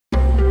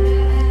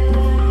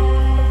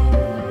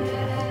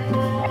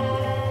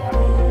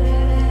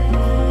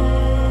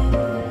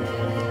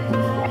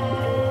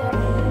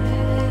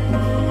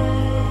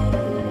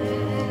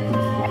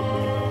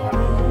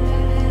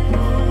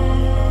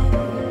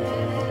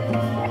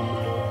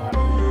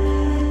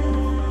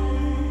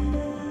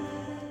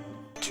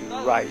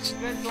write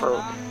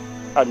for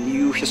a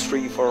new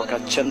history for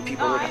Kachin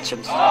people,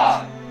 Kachin.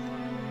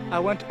 I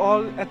want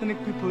all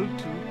ethnic people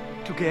to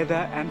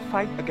together and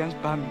fight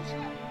against Burmese.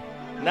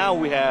 Now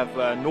we have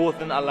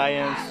Northern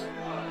Alliance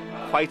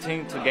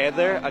fighting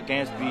together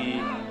against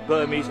the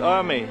Burmese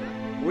army.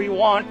 We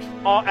want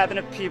all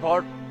ethnic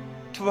people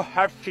to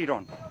have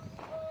freedom.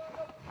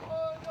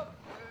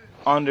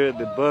 Under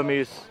the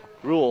Burmese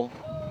rule,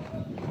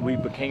 we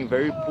became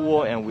very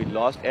poor and we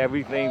lost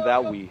everything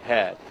that we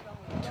had.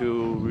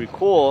 To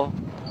recall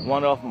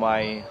one of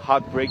my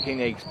heartbreaking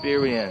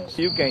experiences,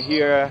 you can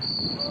hear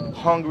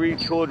hungry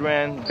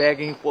children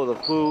begging for the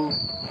food,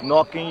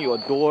 knocking your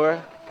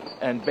door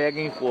and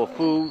begging for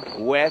food,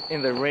 wet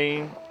in the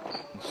rain.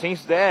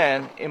 Since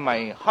then, in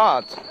my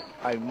heart,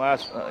 I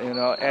must,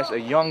 as a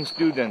young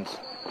student,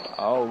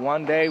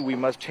 one day we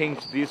must change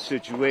this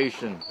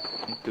situation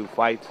to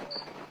fight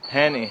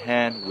hand in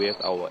hand with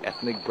our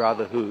ethnic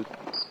brotherhood.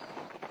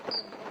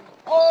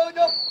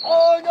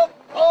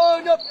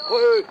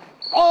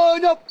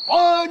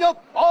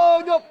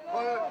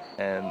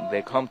 And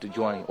they come to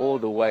join all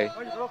the way,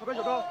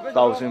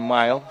 1,000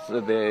 miles. So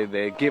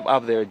they give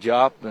up their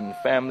job and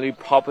family,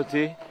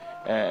 property,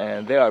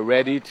 and they are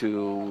ready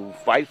to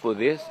fight for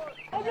this.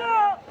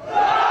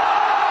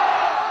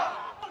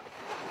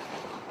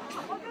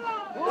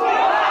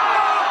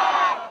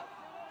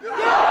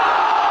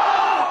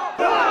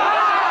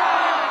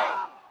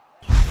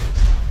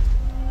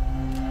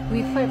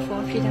 We fight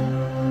for freedom.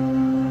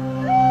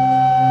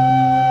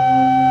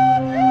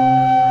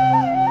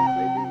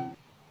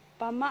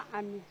 Burma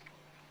Army.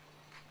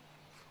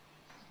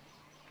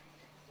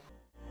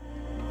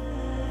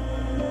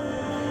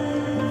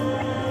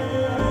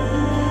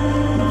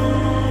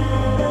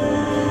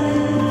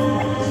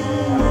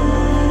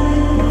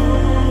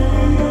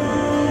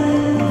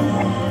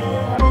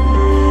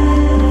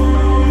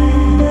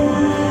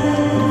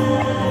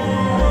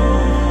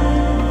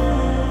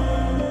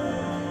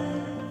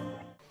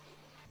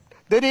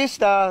 This is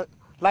the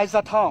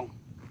Liza town.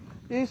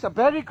 It is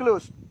very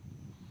close.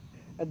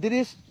 This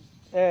is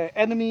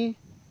enemy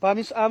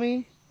Burmese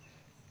army.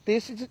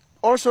 This is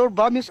also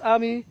Burmese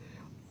army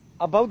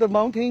above the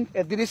mountain.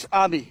 And this is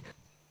army.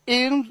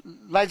 In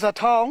Liza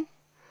town,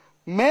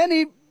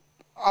 many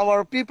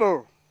our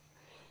people,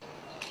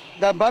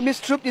 the Burmese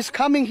troop is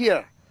coming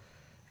here.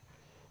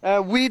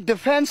 We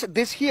defend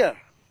this here.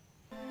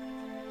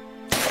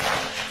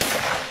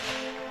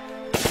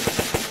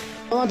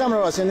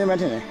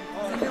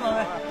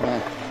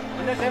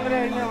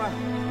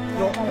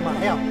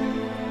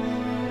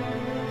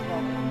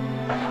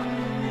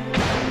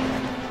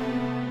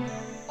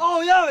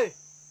 Oh yeah.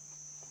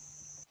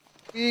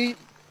 We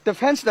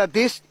defend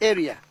this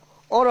area.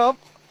 All of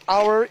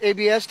our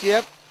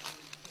ABSDF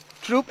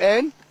troop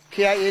and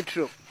KIA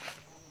troop.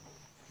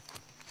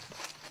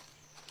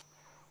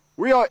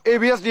 We are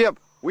ABSDF.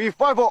 We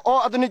fight for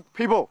all ethnic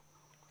people,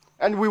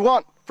 and we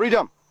want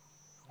freedom.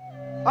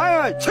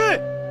 I am Chan.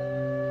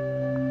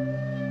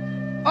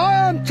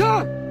 I am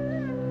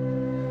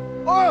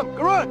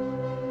Karan.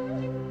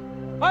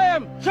 I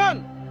am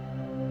Chan.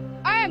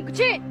 I am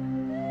Kachin.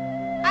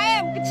 I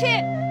am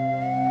Kachin.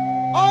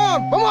 I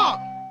am Mama.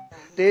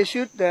 They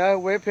shoot their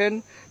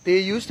weapon. They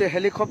use the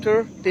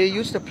helicopter. They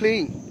use the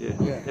plane.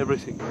 Yeah.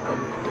 Everything.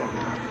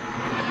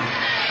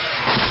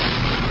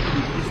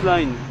 This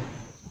line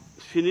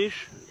is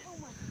finished.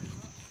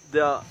 They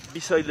are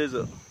beside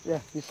laser. Yeah,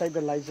 beside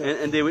the laser.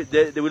 And they will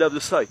have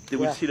the sight. They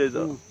will see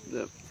laser.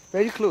 Yeah.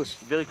 Very close.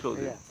 Very close.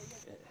 Yeah.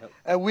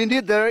 We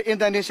need their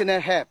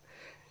international help.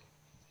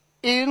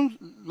 In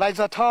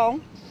Liza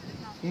town,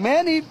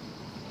 many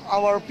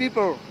our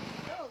people,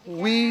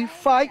 we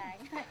fight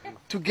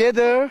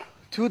together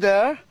to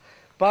the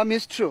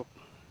Burmese troop.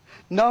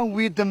 Now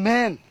we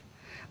demand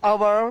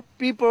our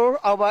people,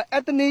 our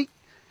ethnic,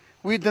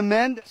 we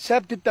demand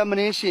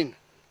self-determination.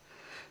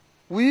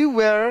 We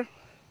were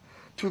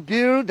to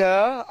build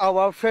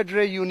our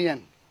federal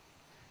union.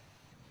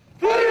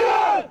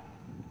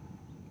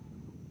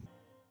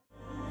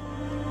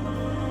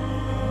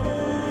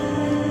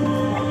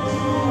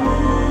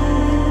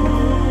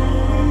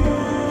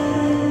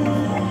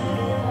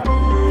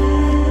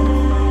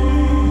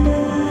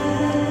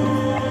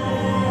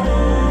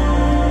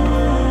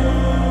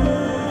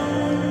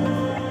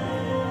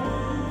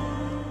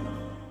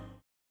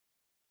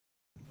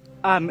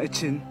 I'm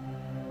Achin.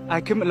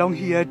 I came along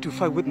here to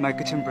fight with my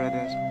Kachin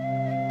brothers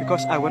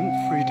because I want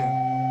freedom.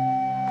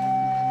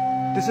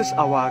 This is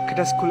our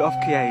cadet school of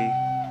KIA.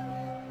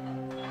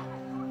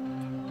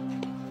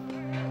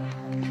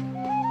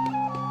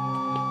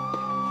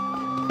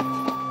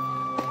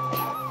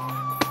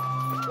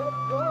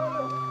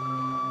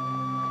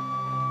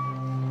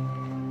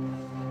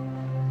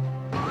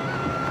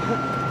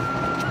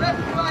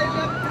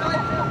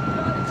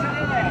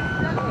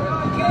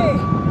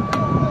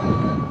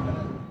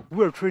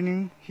 We are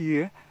training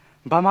here.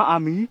 Burma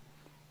Army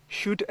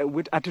shoot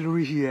with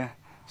artillery here.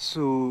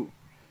 So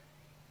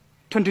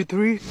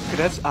 23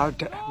 cadets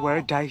were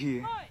die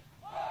here.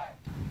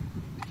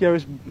 Here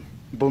is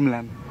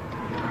Boomland.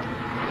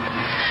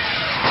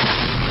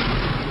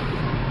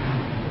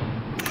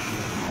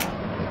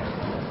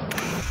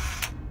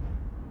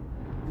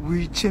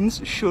 we Chins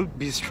should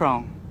be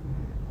strong,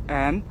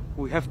 and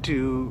we have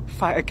to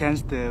fight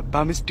against the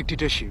Burmese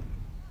dictatorship.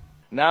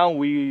 Now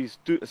we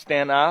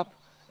stand up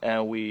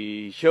and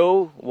we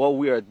show what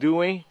we are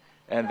doing,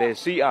 and they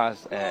see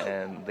us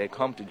and they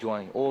come to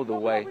join all the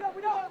way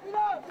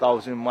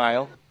 1,000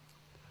 miles.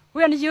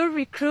 When you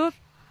recruit,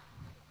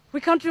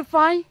 we come to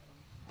fight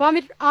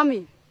Burmese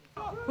army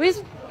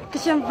with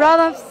Christian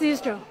brother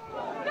sister.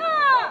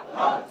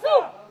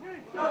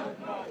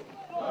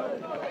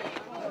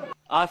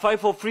 I fight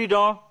for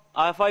freedom.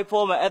 I fight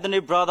for my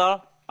ethnic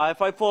brother. I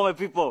fight for my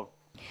people.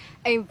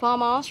 In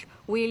Burma,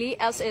 we live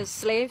as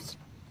slaves,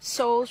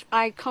 so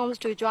I come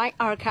to join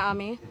Arkan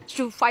army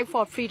to fight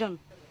for freedom.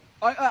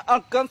 I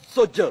am Arkan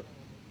soldier.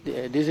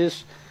 This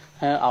is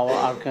our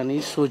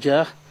Arkanese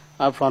soldier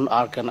from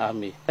Arkan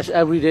army. As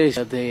every day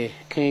they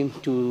came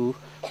to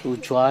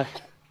join.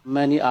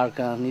 Many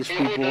Arkanese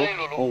people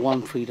who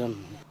want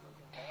freedom.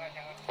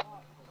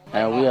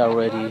 And we are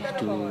ready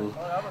to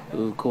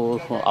go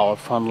for our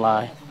front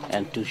line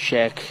and to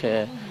shake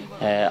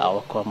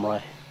our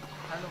comrade.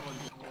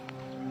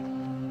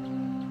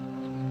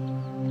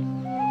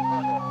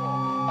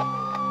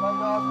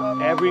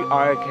 Every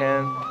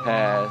Arkan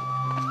has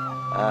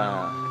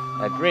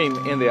a dream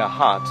in their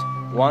heart.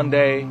 One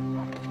day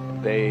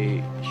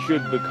they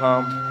should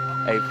become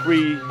a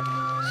free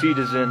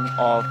citizen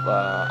of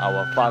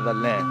our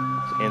fatherland.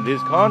 In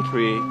this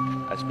country,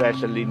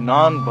 especially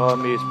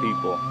non-Burmese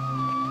people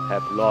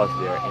have lost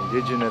their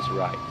indigenous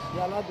rights.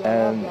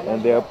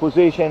 And their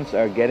positions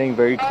are getting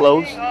very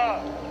close,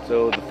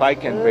 so the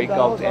fight can break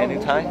out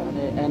anytime.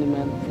 Any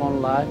man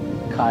front line,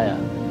 Kaya.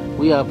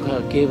 We are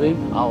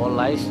giving our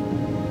lives.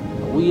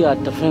 We are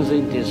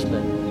defending this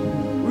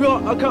land. We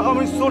are Arkan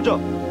army soldiers.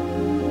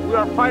 We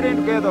are fighting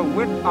together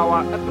with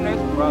our ethnic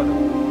brothers.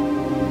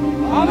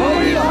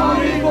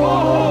 Army, go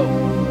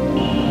home!